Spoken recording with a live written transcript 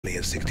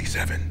in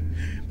 67,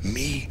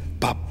 me,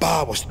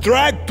 Papa, was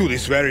dragged to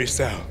this very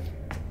cell.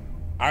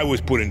 I was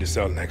put in the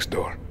cell next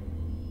door.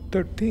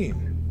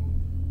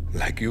 13.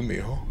 Like you,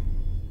 mijo.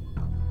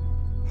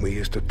 We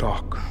used to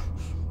talk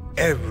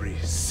every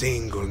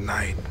single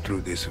night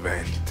through this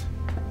vent.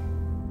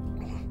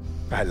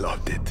 I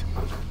loved it.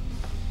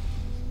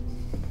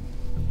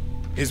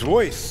 His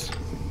voice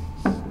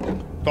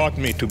taught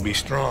me to be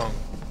strong,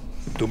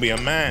 to be a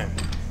man.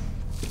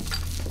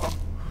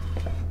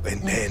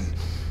 And then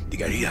the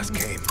guerrillas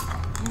came,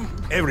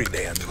 every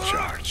day under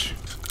charge.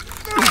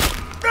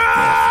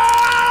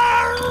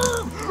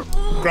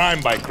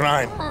 Crime by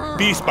crime,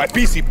 piece by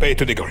piece he paid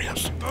to the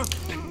guerrillas.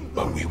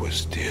 But we would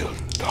still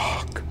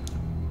talk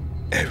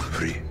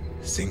every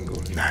single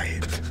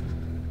night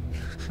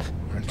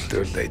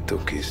until they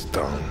took his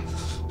tongue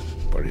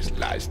for his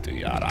lies to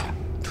Yara.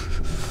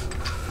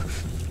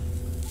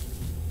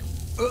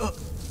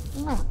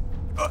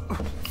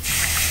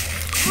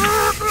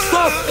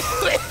 Stop!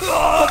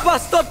 Papa,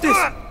 stop this!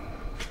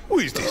 Who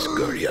is this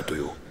guerrilla to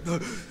you?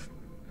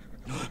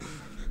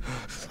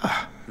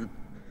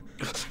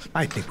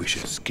 I think we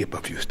should skip a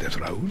few steps,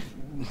 Raúl.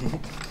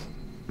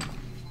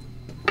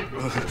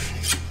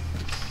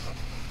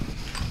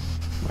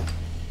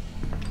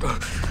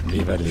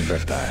 Viva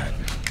Libertad.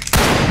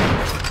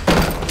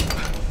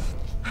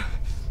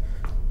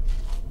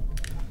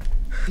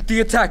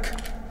 The attack.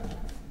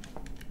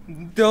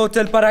 The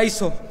Hotel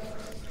Paraíso.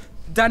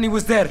 Danny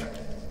was there.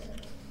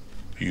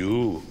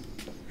 You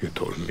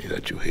told me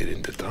that you hid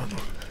in the tunnel.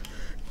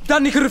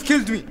 Danny could have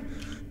killed me.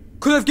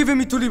 Could have given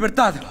me to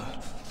Libertad.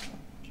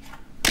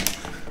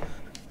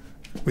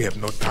 We have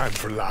no time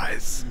for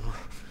lies.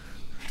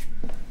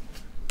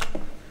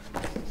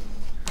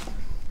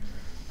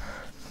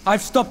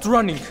 I've stopped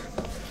running.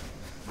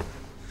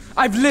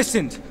 I've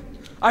listened.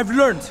 I've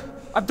learned.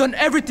 I've done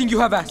everything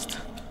you have asked.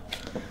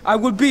 I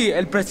will be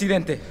El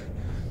Presidente.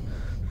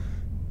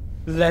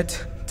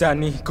 Let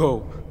Danny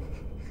go.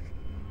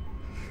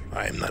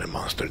 I am not a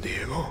monster,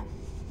 Diego.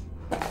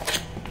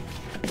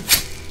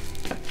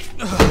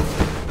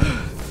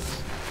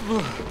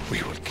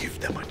 We will give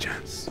them a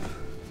chance.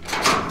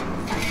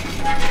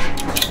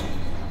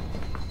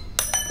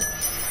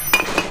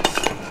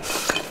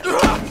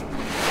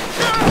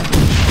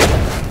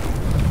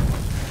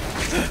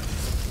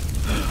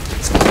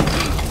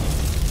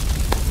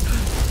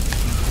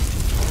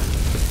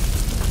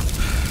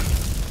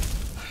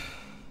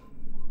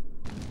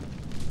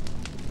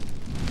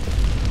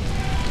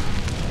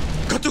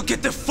 Got to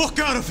get the fuck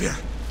out of here!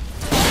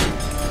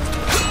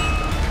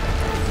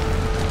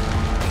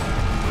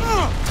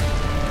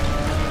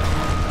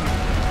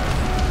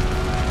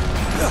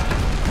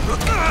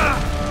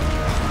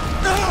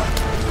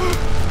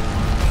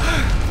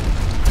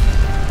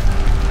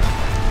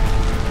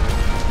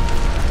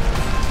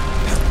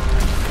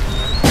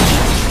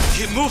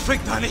 Keep moving,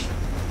 Danny!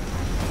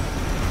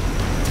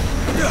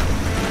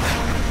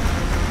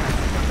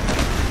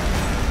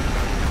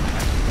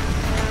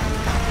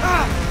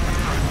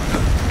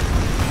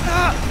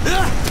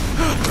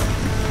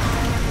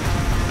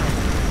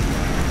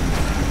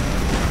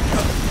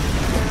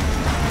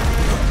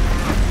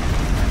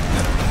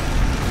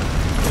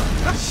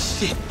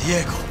 Shit,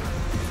 Diego.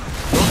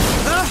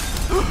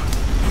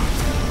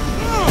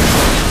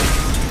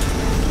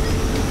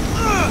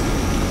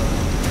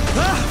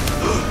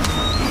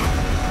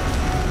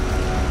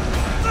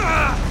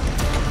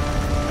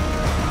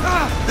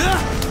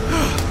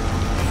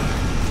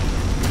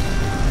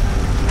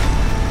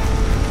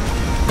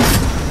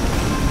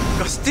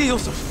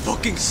 Castillo's a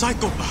fucking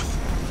psychopath.